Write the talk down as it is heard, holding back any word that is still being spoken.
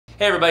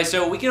Hey everybody,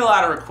 so we get a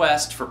lot of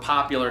requests for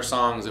popular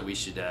songs that we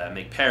should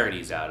make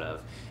parodies out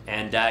of.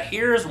 And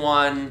here's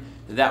one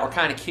that we're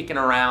kind of kicking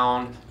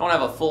around. I don't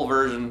have a full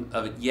version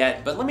of it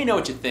yet, but let me know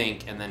what you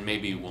think and then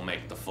maybe we'll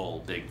make the full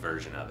big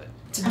version of it.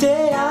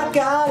 Today I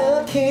got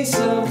a case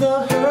of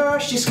the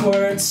Hershey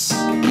Squirts.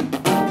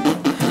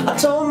 I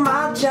told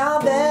my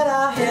job that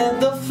I had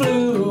the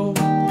flu.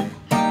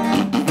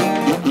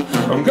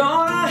 I'm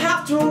gonna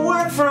have to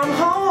work from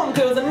home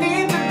cause I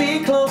need to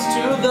be close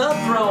to the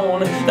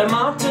throne. That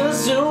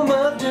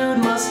Montezuma dude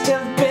must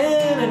have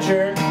been a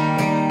jerk.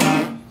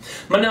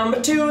 My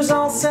number twos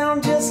all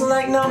sound just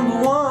like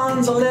number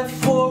ones. I left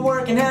for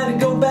work and had to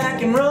go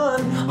back and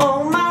run.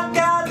 Oh my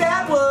god,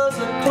 that was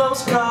a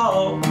close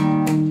call.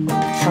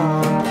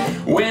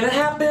 When it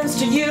happens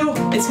to you,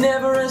 it's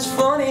never as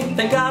funny.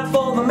 Thank God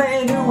for the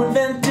man who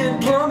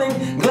invented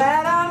plumbing.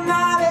 Glad I'm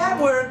not at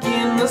work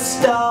in the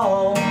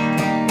stall.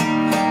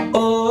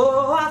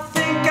 Oh, I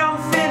think I'm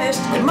finished.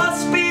 It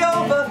must be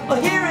over. Oh,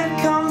 here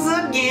it comes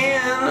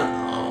again.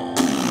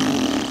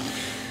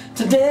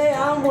 Today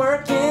I'm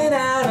working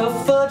at a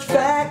fudge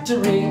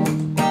factory.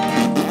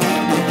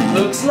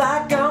 Looks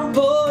like I'm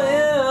pulling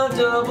a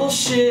double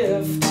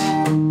shift.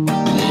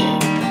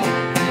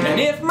 And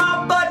if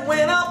my butt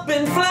went up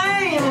in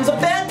flames, I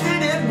bet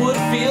that it would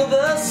feel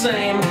the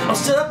same. I'm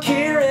stuck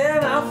here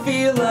and I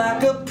feel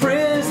like a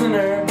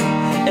prisoner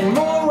in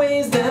more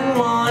ways than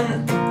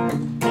one.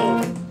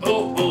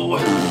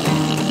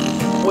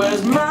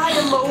 Where's my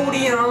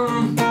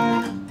Imodium?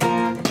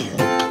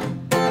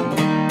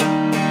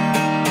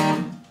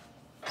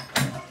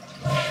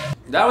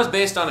 That was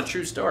based on a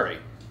true story.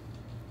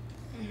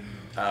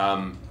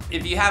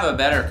 If you have a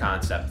better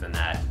concept than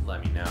that,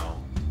 let me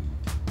know.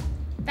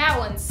 That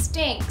one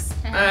stinks.